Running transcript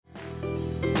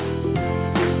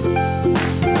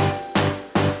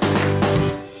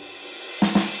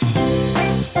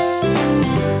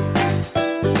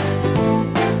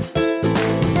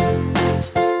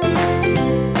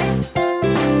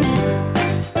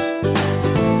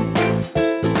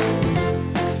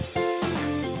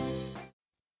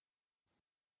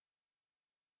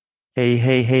Hey,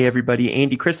 hey, hey, everybody.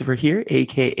 Andy Christopher here,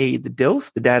 aka the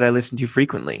DILF, the dad I listen to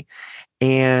frequently.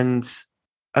 And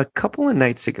a couple of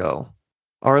nights ago,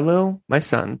 Arlo, my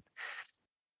son,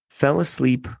 fell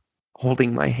asleep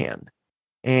holding my hand.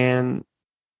 And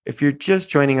if you're just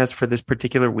joining us for this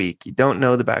particular week, you don't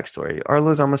know the backstory.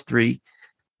 Arlo's almost 3,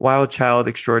 wild child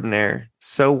extraordinaire,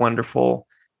 so wonderful,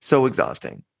 so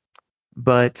exhausting.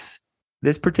 But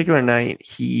this particular night,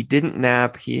 he didn't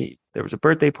nap. There was a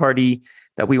birthday party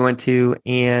that we went to,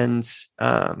 and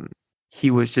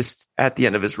he was just at the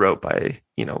end of his rope by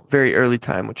very early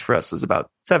time, which for us was about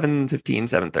 7:15,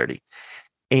 7:30.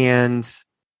 And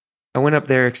I went up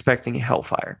there expecting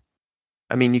hellfire.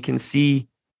 I mean, you can see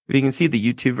the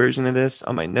YouTube version of this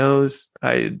on my nose.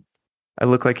 I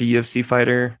look like a UFC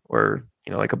fighter or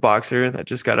like a boxer that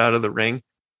just got out of the ring.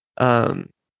 Um,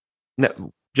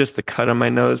 no, just the cut on my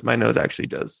nose. My nose actually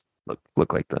does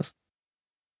look like this.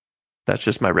 That's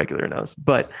just my regular nose.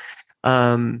 But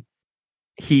um,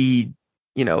 he,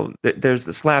 there's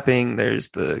the slapping,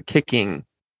 there's the kicking.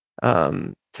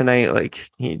 Tonight, like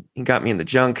he got me in the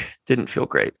junk. Didn't feel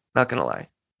great. Not gonna lie.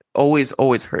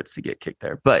 Always hurts to get kicked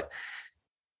there. But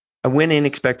I went in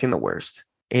expecting the worst,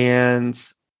 and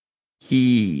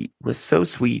he was so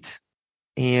sweet,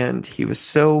 and he was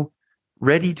so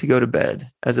ready to go to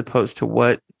bed, as opposed to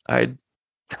what I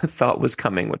thought was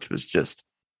coming, which was just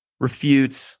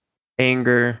refutes,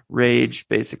 anger, rage,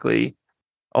 basically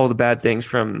all the bad things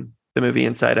from the movie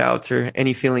Inside Out, or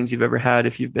any feelings you've ever had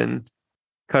if you've been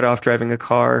cut off driving a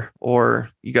car or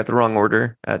you got the wrong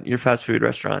order at your fast food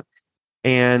restaurant.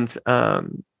 And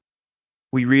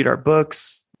we read our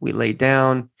books, we lay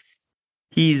down.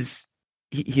 He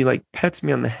like pets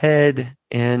me on the head,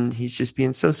 and he's just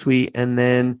being so sweet. And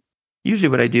then usually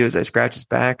what I do is I scratch his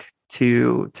back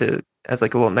to as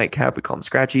like a little nightcap. We call them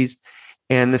scratchies.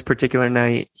 And this particular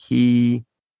night, he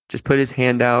just put his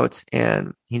hand out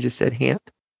and he just said, hand.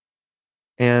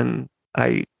 And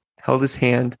I held his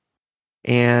hand,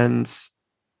 and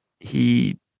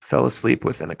he fell asleep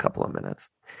within a couple of minutes.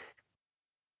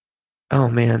 Oh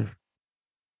man.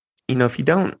 If you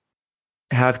don't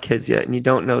have kids yet and you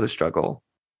don't know the struggle,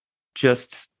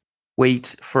 just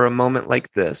wait for a moment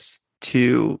like this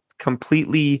to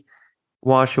completely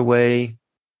wash away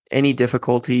any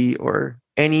difficulty or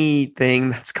anything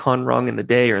that's gone wrong in the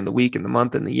day or in the week, in the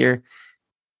month, in the year.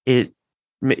 It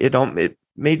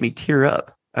made me tear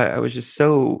up. I was just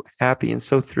so happy and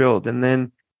so thrilled. And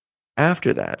then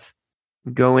after that,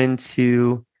 go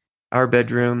into our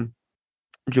bedroom.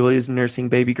 Julia's nursing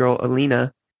baby girl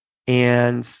Alina,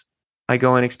 and I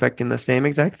go in expecting the same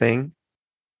exact thing.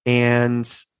 And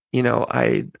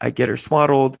I get her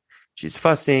swaddled. She's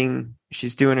fussing.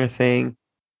 She's doing her thing.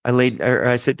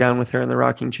 I sit down with her in the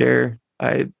rocking chair.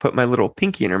 I put my little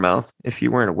pinky in her mouth. If you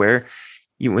weren't aware,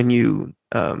 when you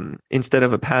instead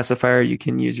of a pacifier, you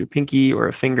can use your pinky or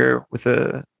a finger with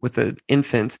an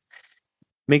infant.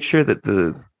 Make sure that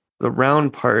the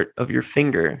round part of your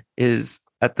finger is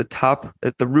at the top,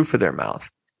 at the roof of their mouth.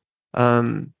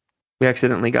 We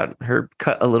accidentally got her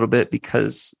cut a little bit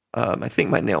because I think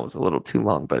my nail was a little too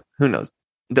long, but who knows?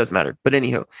 It doesn't matter. But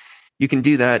anyhow, you can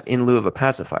do that in lieu of a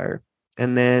pacifier.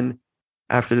 And then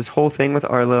after this whole thing with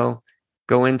Arlo,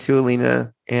 go into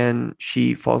Alina, and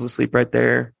she falls asleep right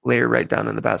there, lay her right down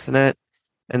in the bassinet.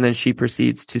 And then she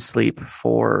proceeds to sleep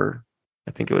for,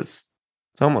 I think it's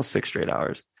almost 6 straight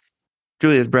hours.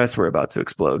 Julia's breasts were about to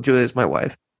explode. Julia's my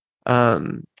wife.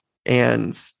 Um,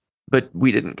 and, but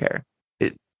we didn't care.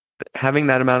 Having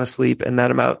that amount of sleep and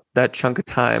that chunk of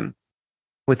time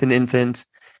with an infant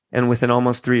and with an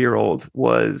almost 3-year-old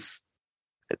was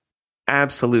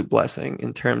absolute blessing,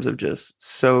 in terms of just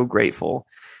so grateful.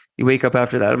 You wake up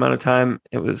after that amount of time.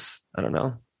 It was, I don't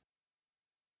know.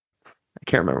 I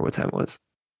can't remember what time it was.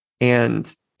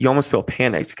 And you almost feel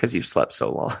panicked because you've slept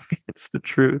so long. It's the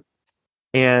truth.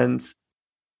 And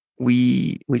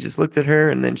we just looked at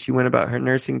her, and then she went about her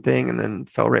nursing thing and then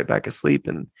fell right back asleep.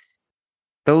 And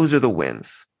those are the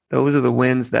wins. Those are the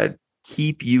wins that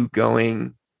keep you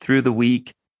going through the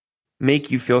week,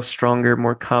 make you feel stronger,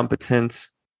 more competent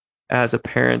as a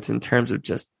parent, in terms of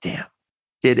just, damn,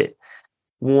 did it.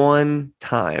 One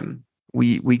time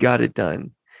we got it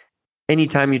done.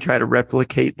 Anytime you try to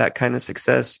replicate that kind of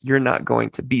success, you're not going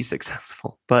to be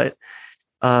successful. But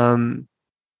no,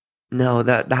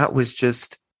 that was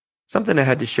just something I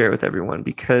had to share with everyone,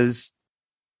 because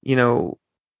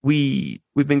we've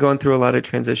been going through a lot of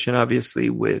transition, obviously,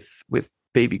 with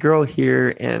baby girl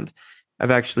here, and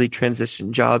I've actually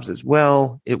transitioned jobs as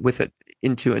well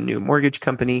into a new mortgage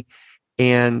company,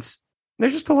 and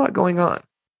there's just a lot going on,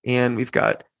 and we've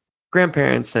got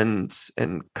grandparents and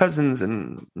cousins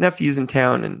and nephews in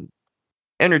town, and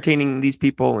entertaining these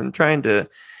people and trying to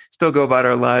still go about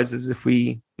our lives as if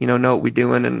we, know what we're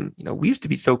doing. And, we used to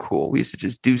be so cool. We used to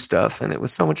just do stuff, and it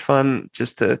was so much fun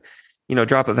just to,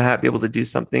 drop of a hat, be able to do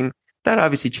something. That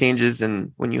obviously changes.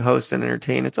 And when you host and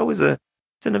entertain, it's an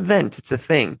event, it's a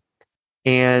thing.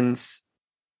 And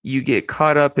you get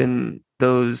caught up in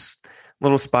those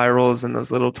little spirals and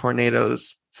those little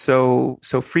tornadoes so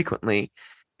frequently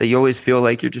that you always feel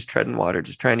like you're just treading water,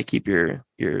 just trying to keep your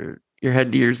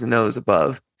head, ears, and nose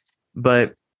above.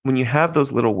 But when you have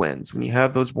those little wins, when you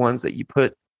have those ones that you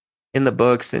put in the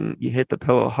books and you hit the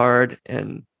pillow hard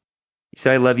and you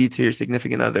say I love you to your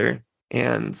significant other,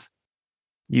 and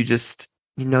you just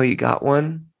you got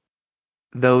one,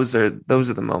 those are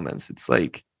the moments. It's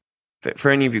like, for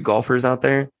any of you golfers out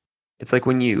there, it's like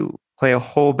when you play a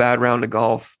whole bad round of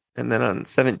golf and then on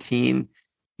 17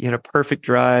 you hit a perfect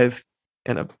drive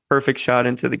and a perfect shot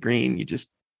into the green.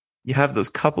 You have those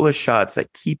couple of shots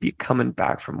that keep you coming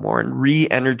back for more and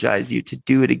re-energize you to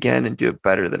do it again and do it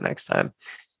better the next time.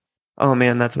 Oh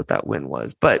man, that's what that win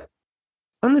was. But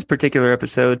on this particular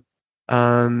episode,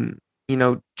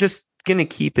 just gonna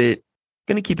keep it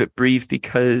brief,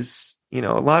 because a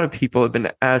lot of people have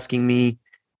been asking me,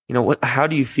 how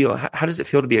do you feel? How does it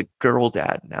feel to be a girl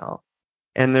dad now?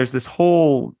 And there's this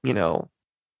whole, I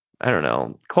don't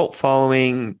know, cult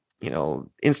following,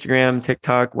 Instagram,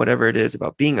 TikTok, whatever it is,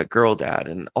 about being a girl dad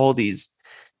and all these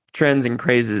trends and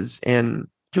crazes. And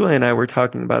Julia and I were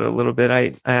talking about it a little bit.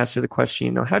 I asked her the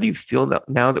question, how do you feel that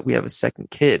now that we have a second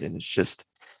kid? And it's just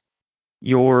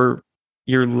your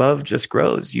love just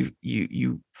grows.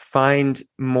 You find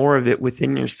more of it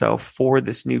within yourself for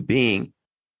this new being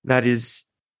that is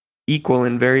equal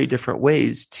in very different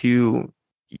ways to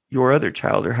your other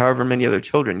child, or however many other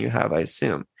children you have, I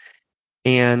assume.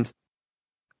 And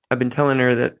I've been telling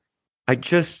her that I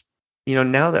just,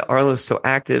 now that Arlo's so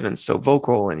active and so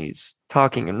vocal, and he's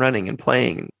talking and running and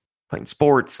playing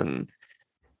sports, and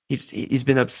he's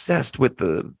been obsessed with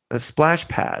a splash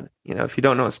pad. If you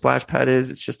don't know what a splash pad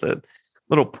is, it's just a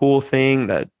little pool thing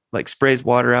that like sprays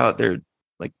water out. They're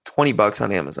like $20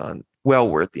 on Amazon, well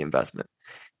worth the investment.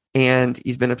 And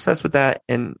he's been obsessed with that.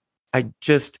 And I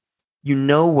just,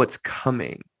 what's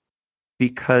coming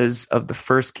because of the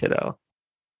first kiddo.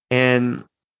 And,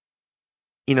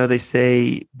 they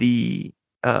say the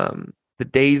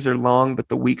days are long, but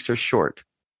the weeks are short.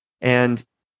 And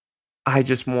I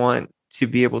just want to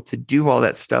be able to do all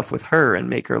that stuff with her and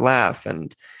make her laugh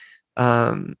and,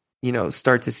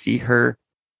 start to see her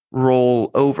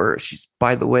roll over.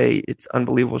 By the way, it's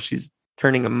unbelievable. She's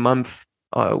turning a month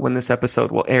when this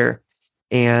episode will air,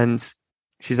 and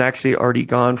she's actually already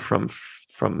gone from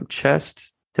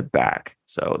chest to back.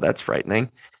 So that's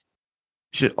frightening.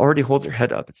 She already holds her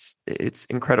head up. It's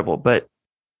incredible. But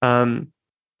I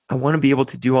want to be able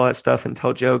to do all that stuff and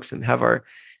tell jokes and have our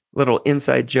little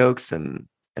inside jokes and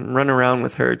run around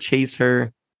with her, chase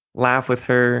her, laugh with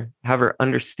her, have her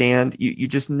understand. You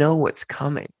just know what's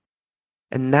coming.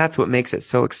 And that's what makes it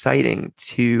so exciting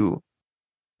to,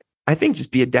 I think,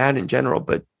 just be a dad in general,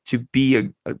 but to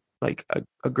be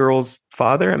a girl's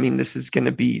father. I mean, this is going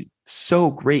to be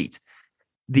so great.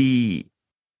 The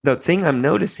thing I'm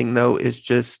noticing, though, is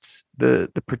just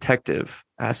the protective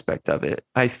aspect of it.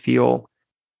 I feel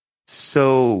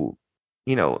so,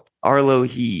 Arlo,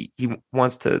 he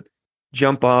wants to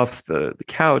jump off the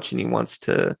couch, and he wants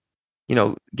to,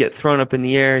 get thrown up in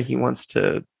the air. He wants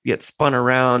to get spun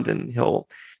around, and he'll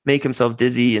make himself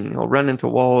dizzy, and he'll run into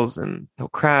walls, and he'll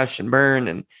crash and burn,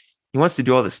 and he wants to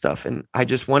do all this stuff. And I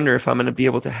just wonder if I'm going to be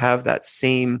able to have that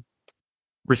same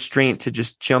restraint to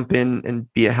just jump in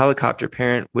and be a helicopter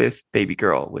parent with baby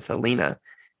girl, with Alina,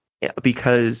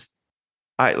 because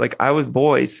I was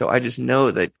boys, so I just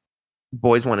know that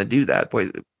boys want to do that. Boys,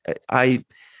 I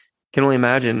can only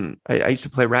imagine. I used to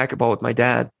play racquetball with my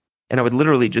dad, and I would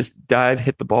literally just dive,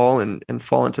 hit the ball, and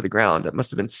fall into the ground. It must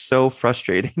have been so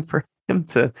frustrating for him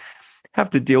to have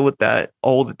to deal with that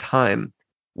all the time,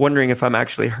 wondering if I'm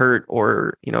actually hurt,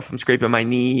 or if I'm scraping my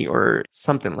knee or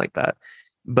something like that.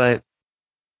 But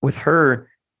with her,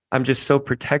 I'm just so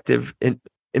protective, and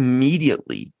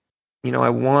immediately, I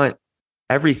want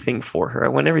everything for her. I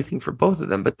want everything for both of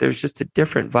them, but there's just a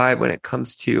different vibe when it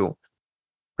comes to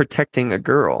protecting a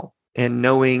girl and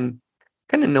knowing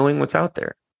what's out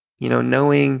there,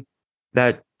 knowing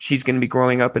that she's going to be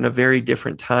growing up in a very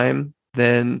different time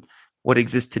than what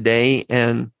exists today.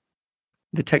 And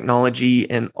the technology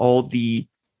and all the,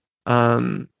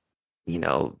 the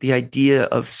idea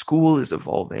of school is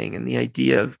evolving, and the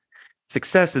idea of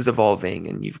success is evolving.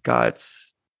 And you've got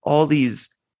all these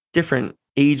different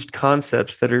aged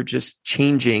concepts that are just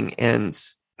changing, and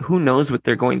who knows what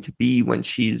they're going to be when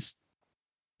she's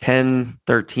 10,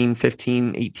 13,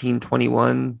 15, 18,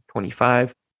 21,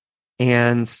 25.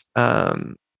 And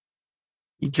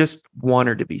you just want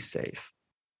her to be safe.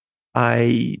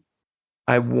 I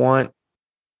want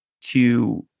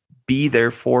to be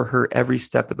there for her every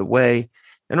step of the way.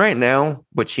 And right now,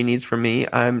 what she needs from me,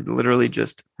 I'm literally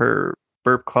just her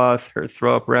burp cloth, her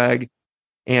throw up rag,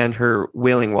 and her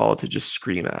wailing wall to just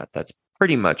scream at. That's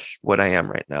pretty much what I am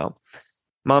right now.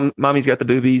 Mommy's got the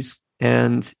boobies,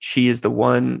 and she is the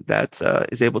one that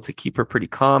is able to keep her pretty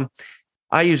calm.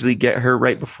 I usually get her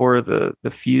right before the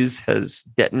fuse has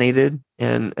detonated,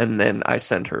 and then I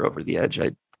send her over the edge.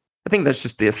 I think that's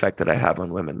just the effect that I have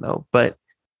on women, though. But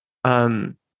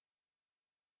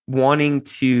wanting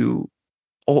to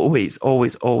always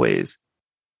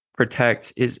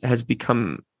protect has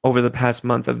become over the past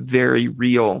month a very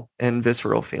real and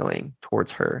visceral feeling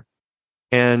towards her,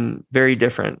 and very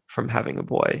different from having a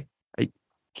boy. I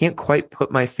can't quite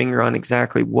put my finger on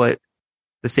exactly what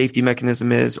the safety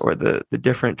mechanism is or the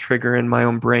different trigger in my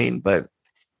own brain, but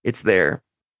it's there.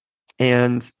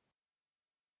 And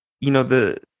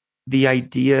the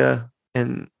idea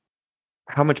and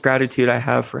how much gratitude I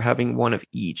have for having one of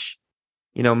each.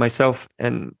 Myself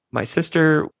and my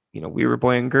sister, we were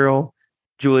boy and girl.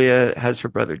 Julia has her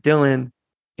brother Dylan,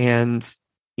 and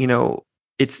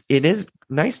it is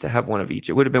nice to have one of each.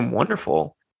 It would have been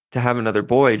wonderful to have another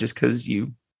boy, just because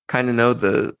you kind of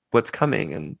know what's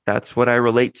coming, and that's what I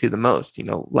relate to the most.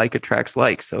 Like attracts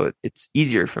like, so it's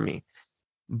easier for me.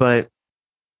 But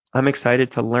I'm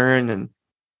excited to learn and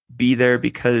be there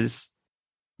because,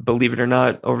 believe it or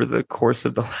not, over the course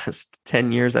of the last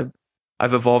 10 years, I've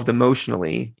evolved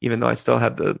emotionally, even though I still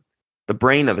have the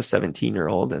brain of a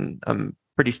 17-year-old, and I'm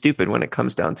pretty stupid when it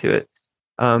comes down to it.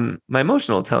 My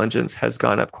emotional intelligence has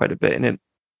gone up quite a bit. And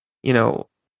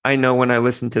I know when I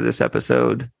listen to this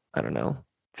episode, I don't know,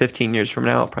 15 years from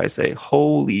now, I'll probably say,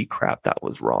 holy crap, that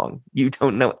was wrong. You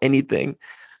don't know anything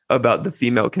about the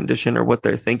female condition or what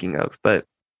they're thinking of. But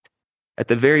at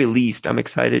the very least, I'm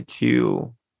excited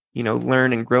to,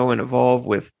 learn and grow and evolve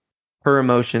with her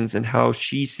emotions and how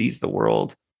she sees the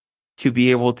world, to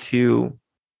be able to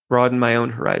broaden my own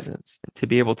horizons, to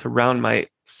be able to round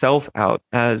myself out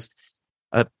as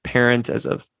a parent, as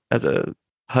a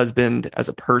husband, as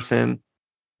a person,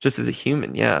 just as a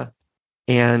human. Yeah.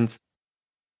 And,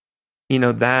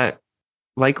 that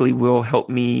likely will help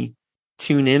me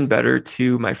tune in better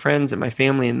to my friends and my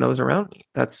family and those around me.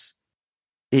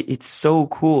 It's so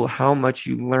cool how much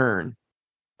you learn.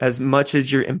 As much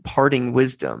as you're imparting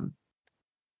wisdom,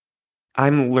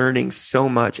 I'm learning so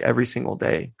much every single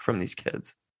day from these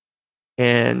kids,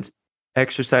 and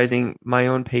exercising my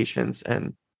own patience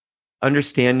and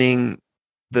understanding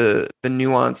the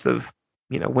nuance of,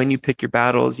 when you pick your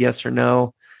battles, yes or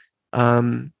no,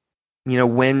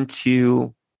 when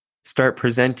to start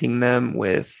presenting them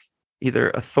with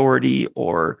either authority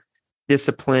or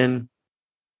discipline,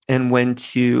 and when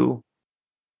to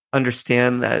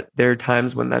understand that there are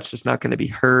times when that's just not going to be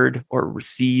heard or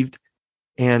received.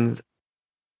 And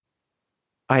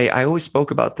I always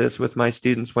spoke about this with my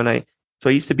students so I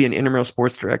used to be an intramural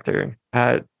sports director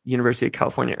at University of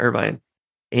California, Irvine.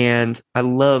 And I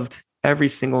loved every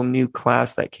single new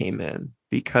class that came in,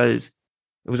 because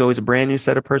it was always a brand new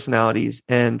set of personalities.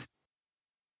 And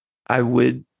I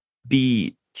would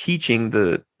be teaching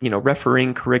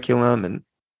refereeing curriculum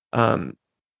and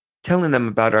telling them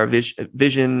about our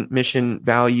vision, mission,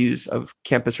 values of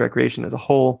campus recreation as a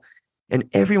whole. And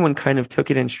everyone kind of took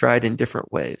it in stride in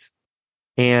different ways.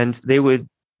 And they would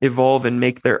evolve and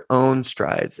make their own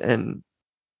strides and,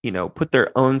 put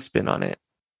their own spin on it.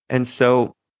 And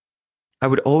so I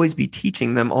would always be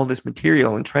teaching them all this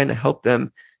material and trying to help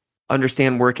them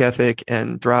understand work ethic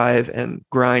and drive and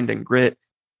grind and grit.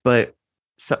 But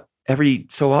every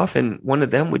so often, one of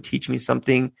them would teach me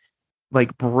something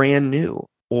like brand new,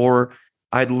 or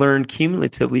I'd learn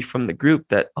cumulatively from the group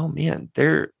that, oh man,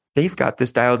 they've got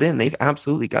this dialed in. They've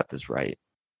absolutely got this right.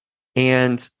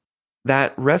 And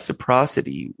that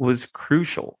reciprocity was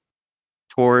crucial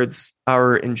towards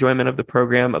our enjoyment of the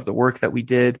program, of the work that we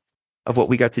did, of what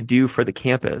we got to do for the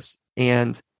campus.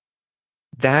 And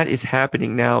that is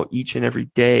happening now each and every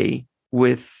day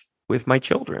with my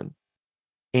children.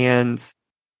 And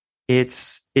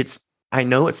I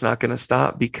know it's not going to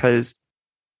stop, because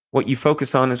what you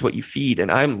focus on is what you feed.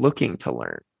 And I'm looking to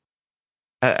learn.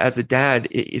 As a dad,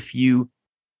 if you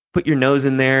put your nose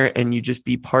in there and you just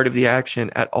be part of the action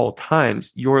at all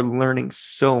times, you're learning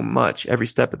so much every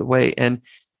step of the way. And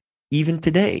even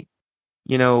today,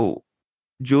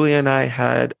 Julia and I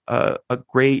had a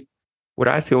great, what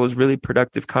I feel was really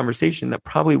productive conversation that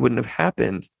probably wouldn't have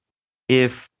happened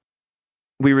if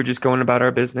we were just going about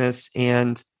our business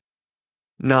and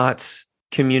not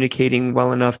communicating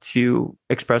well enough to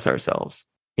express ourselves.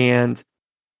 And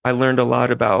I learned a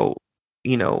lot about,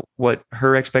 what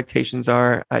her expectations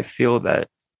are. I feel that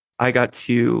I got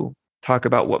to talk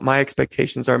about what my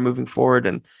expectations are moving forward.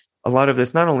 And a lot of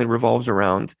this not only revolves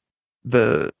around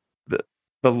the the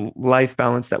the life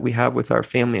balance that we have with our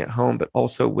family at home, but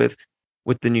also with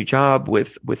the new job,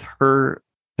 with her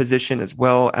position as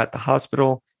well at the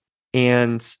hospital.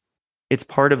 And it's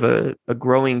part of a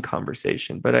growing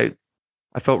conversation. But I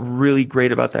felt really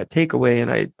great about that takeaway.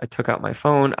 And I took out my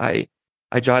phone. I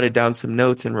jotted down some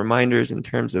notes and reminders in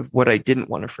terms of what I didn't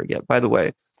want to forget. By the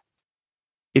way,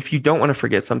 if you don't want to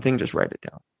forget something, just write it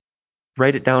down.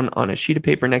 Write it down on a sheet of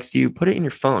paper next to you, put it in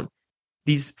your phone.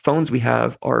 These phones we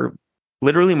have are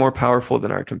literally more powerful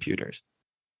than our computers.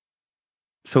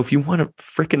 So if you want to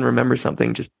freaking remember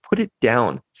something, just put it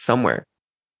down somewhere.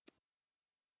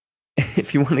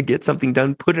 If you want to get something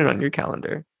done, put it on your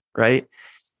calendar, right?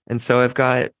 And so I've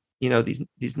got,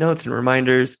 these notes and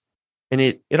reminders, and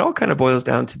it all kind of boils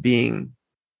down to being,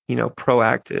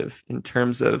 proactive in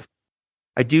terms of,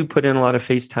 I do put in a lot of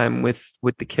FaceTime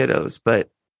with the kiddos, but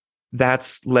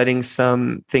that's letting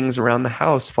some things around the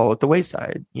house fall at the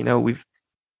wayside.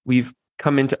 We've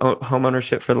come into home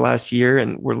ownership for the last year,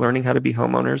 and we're learning how to be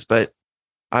homeowners, but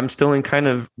I'm still in kind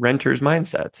of renter's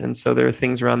mindset. And so there are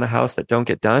things around the house that don't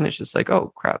get done. It's just like,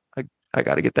 oh crap, I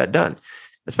got to get that done,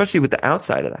 especially with the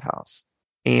outside of the house.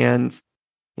 And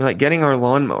like getting our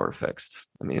lawnmower fixed.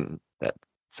 I mean, that's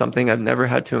something I've never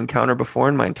had to encounter before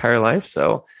in my entire life.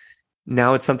 So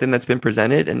now it's something that's been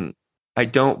presented, and I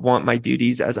don't want my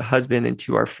duties as a husband and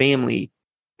to our family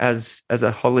as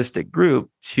a holistic group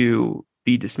to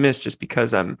be dismissed just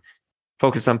because I'm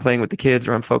focused on playing with the kids,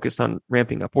 or I'm focused on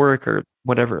ramping up work, or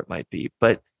whatever it might be.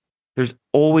 But there's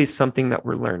always something that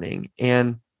we're learning.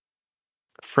 And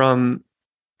from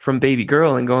baby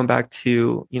girl, and going back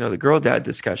to, the girl dad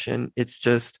discussion, it's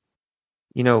just,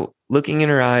 looking in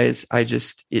her eyes,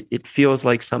 it feels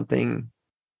like something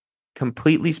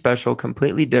completely special,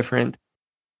 completely different.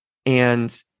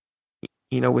 And,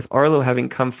 with Arlo having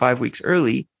come 5 weeks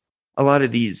early, a lot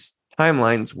of these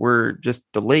timelines were just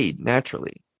delayed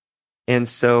naturally. And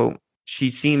so she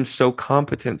seems so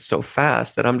competent so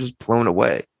fast that I'm just blown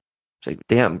away. It's like,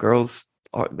 damn, girls,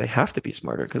 they have to be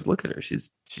smarter, because look at her.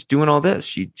 She's doing all this.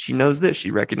 She knows this.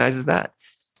 She recognizes that.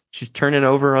 She's turning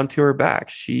over onto her back.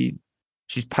 She's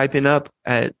piping up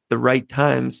at the right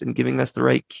times and giving us the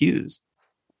right cues.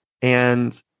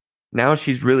 And now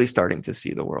she's really starting to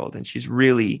see the world, and she's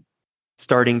really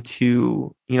starting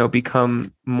to,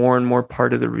 become more and more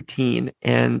part of the routine.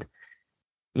 And,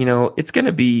 it's going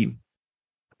to be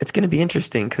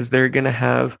interesting, because they're going to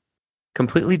have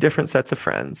completely different sets of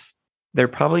friends. They're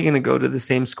probably going to go to the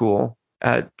same school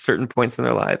at certain points in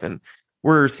their life. And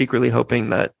we're secretly hoping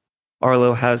that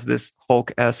Arlo has this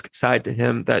Hulk-esque side to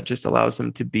him that just allows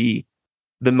him to be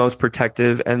the most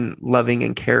protective and loving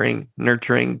and caring,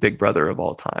 nurturing big brother of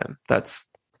all time. That's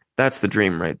the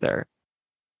dream right there.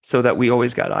 So that we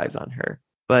always got eyes on her.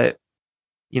 But,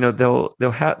 they'll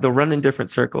run in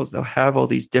different circles. They'll have all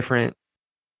these different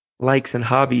likes and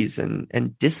hobbies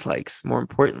and dislikes. More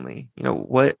importantly,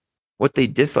 what they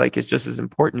dislike is just as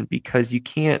important, because you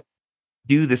can't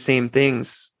do the same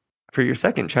things for your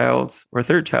second child or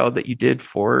third child that you did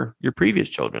for your previous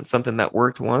children. Something that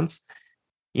worked once,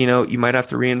 you might have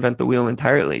to reinvent the wheel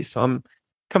entirely. So I'm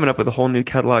coming up with a whole new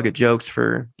catalog of jokes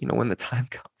for, when the time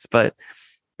comes. But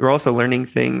we're also learning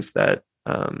things that,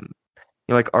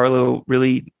 like Arlo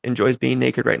really enjoys being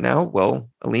naked right now. Well,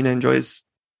 Alina enjoys,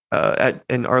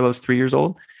 and Arlo's 3 years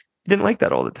old. He didn't like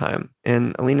that all the time.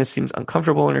 And Alina seems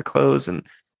uncomfortable in her clothes. And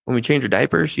when we change her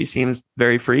diaper, she seems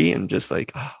very free and just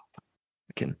like, oh,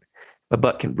 a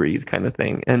butt can breathe kind of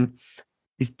thing. And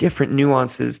these different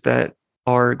nuances that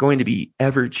are going to be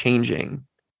ever changing.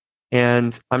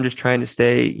 And I'm just trying to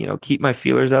stay, keep my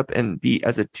feelers up and be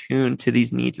as attuned to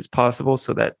these needs as possible,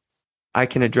 so that I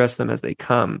can address them as they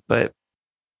come. But,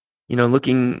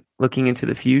 looking into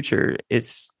the future,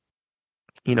 it's,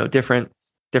 different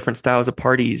styles of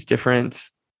parties, different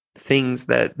things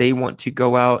that they want to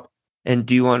go out and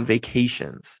do on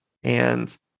vacations.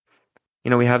 And,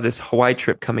 we have this Hawaii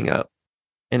trip coming up,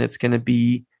 and it's going to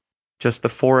be just the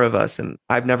four of us. And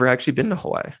I've never actually been to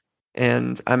Hawaii,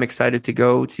 and I'm excited to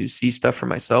go to see stuff for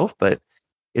myself, but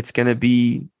it's going to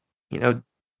be,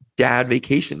 dad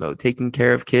vacation mode, taking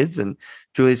care of kids. And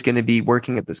Julie's going to be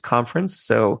working at this conference.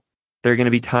 So there are going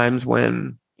to be times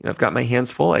when, I've got my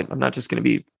hands full. I'm not just going to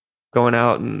be going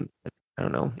out and, I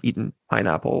don't know, eating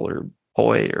pineapple or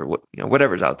poi or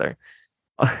whatever's out there,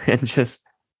 and just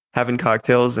having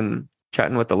cocktails and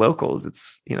chatting with the locals.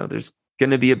 It's, there's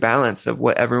going to be a balance of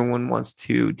what everyone wants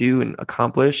to do and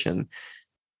accomplish, and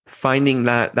finding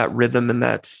that rhythm and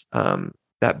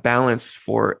that balance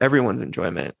for everyone's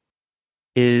enjoyment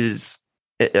is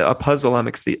a puzzle I'm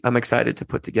excited to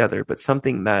put together, but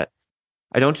something that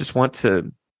I don't just want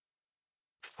to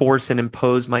force and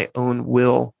impose my own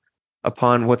will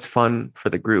upon what's fun for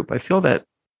the group. I feel that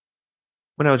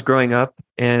when I was growing up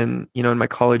and, in my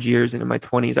college years and in my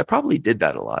 20s, I probably did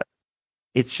that a lot.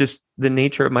 It's just the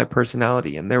nature of my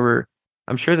personality. And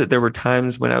I'm sure that there were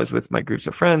times when I was with my groups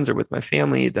of friends or with my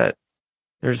family that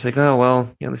they're just like, oh,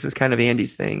 well, this is kind of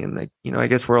Andy's thing. And I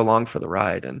guess we're along for the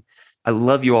ride. And I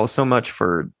love you all so much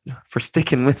for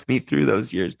sticking with me through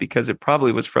those years, because it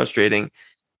probably was frustrating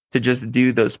to just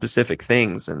do those specific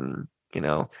things. And,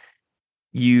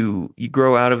 you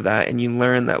grow out of that and you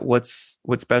learn that what's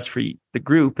best for the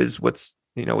group is what's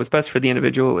best for the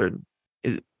individual, or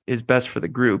is best for the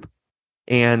group.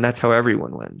 And that's how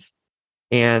everyone wins.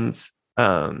 And,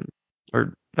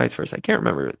 or vice versa. I can't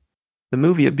remember. The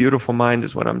movie A Beautiful Mind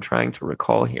is what I'm trying to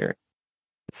recall here.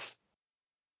 It's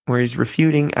where he's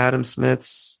refuting Adam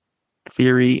Smith's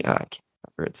theory. I can't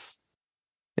remember.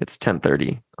 It's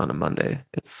 10:30 on a Monday.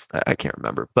 I can't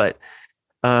remember. But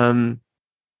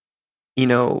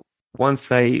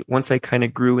once I kind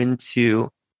of grew into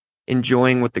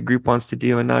enjoying what the group wants to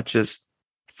do and not just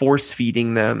force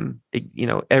feeding them,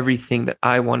 everything that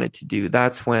I wanted to do,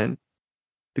 that's when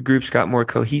the groups got more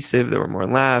cohesive. There were more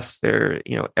laughs.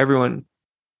 Everyone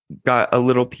got a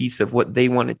little piece of what they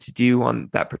wanted to do on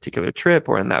that particular trip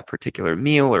or in that particular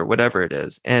meal or whatever it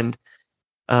is. And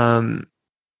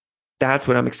that's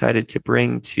what I'm excited to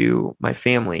bring to my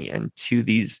family and to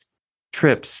these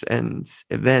trips and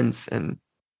events and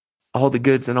all the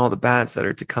goods and all the bads that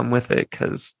are to come with it.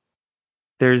 Because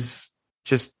there's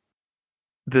just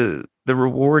the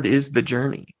reward is the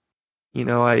journey.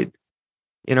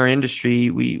 In our industry,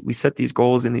 we set these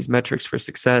goals and these metrics for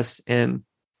success. And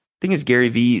I think it's Gary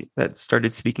Vee that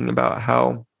started speaking about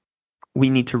how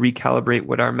we need to recalibrate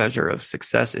what our measure of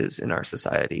success is in our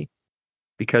society.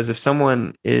 Because if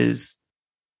someone is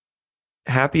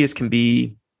happy as can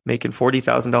be, making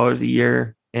 $40,000 a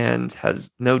year and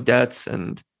has no debts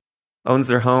and owns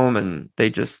their home, and they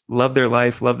just love their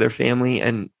life, love their family,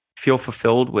 and feel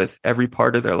fulfilled with every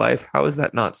part of their life, how is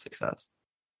that not success?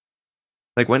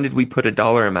 Like, when did we put a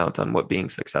dollar amount on what being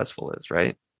successful is,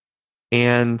 right?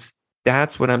 And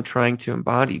that's what I'm trying to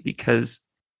embody, because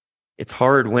it's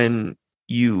hard when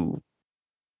you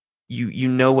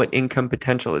know what income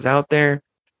potential is out there,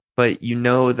 but you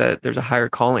know that there's a higher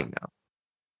calling now.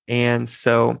 And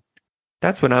so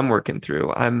that's what I'm working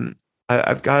through.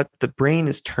 I've got, the brain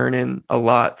is turning a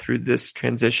lot through this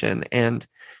transition. And,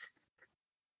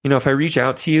 if I reach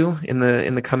out to you in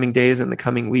the coming days and the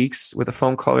coming weeks with a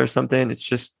phone call or something, it's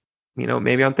just,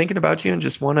 maybe I'm thinking about you and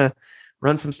just want to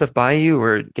run some stuff by you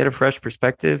or get a fresh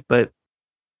perspective. But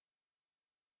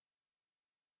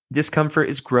discomfort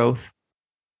is growth.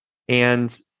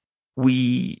 And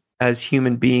we, as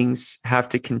human beings, have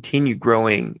to continue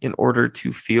growing in order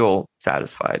to feel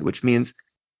satisfied, which means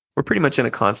we're pretty much in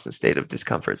a constant state of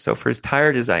discomfort. So for as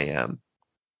tired as I am,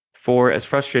 for as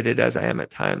frustrated as I am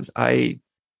at times, I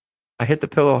hit the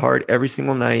pillow hard every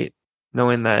single night,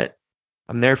 knowing that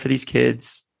I'm there for these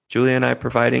kids, Julia and I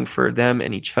providing for them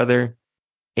and each other.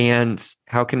 And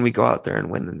how can we go out there and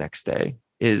win the next day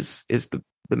is the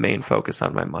main focus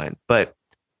on my mind. But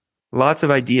lots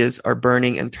of ideas are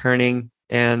burning and turning.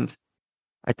 And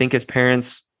I think as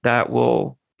parents, that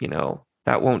will,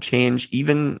 that won't change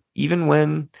even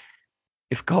when,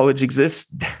 if college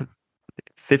exists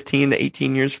 15 to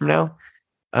 18 years from now,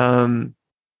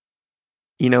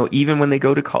 even when they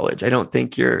go to college, I don't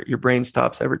think your brain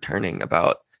stops ever turning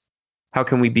about how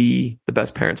can we be the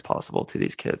best parents possible to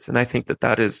these kids. And I think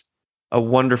that is a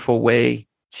wonderful way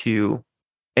to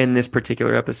end this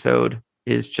particular episode,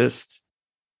 is just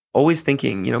always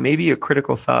thinking, maybe a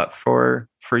critical thought for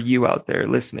you out there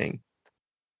listening.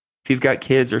 If you've got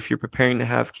kids or if you're preparing to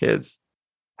have kids,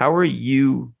 how are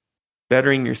you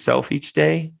bettering yourself each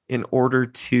day in order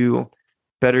to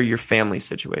better your family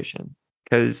situation?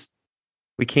 Because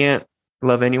we can't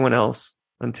love anyone else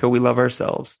until we love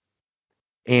ourselves.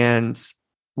 And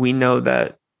we know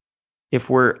that if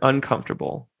we're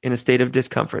uncomfortable in a state of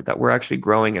discomfort, that we're actually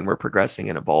growing and we're progressing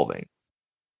and evolving.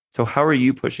 So how are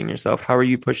you pushing yourself? How are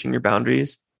you pushing your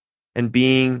boundaries and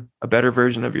being a better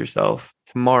version of yourself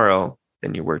tomorrow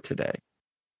than you were today?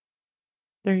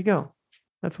 There you go.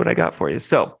 That's what I got for you.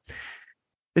 So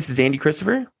this is Andy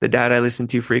Christopher, the dad I listen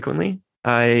to frequently.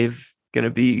 I'm going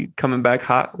to be coming back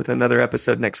hot with another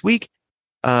episode next week.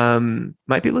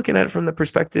 might be looking at it from the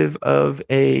perspective of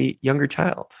a younger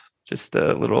child. Just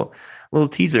a little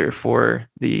teaser for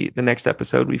the next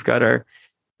episode. We've got our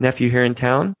nephew here in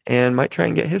town and might try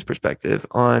and get his perspective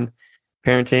on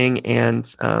parenting and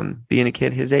being a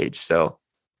kid his age. So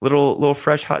little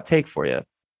fresh hot take for you.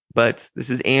 But this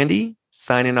is Andy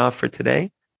signing off for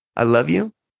today. I love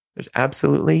you. There's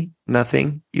absolutely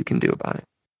nothing you can do about it.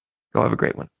 Go have a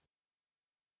great one.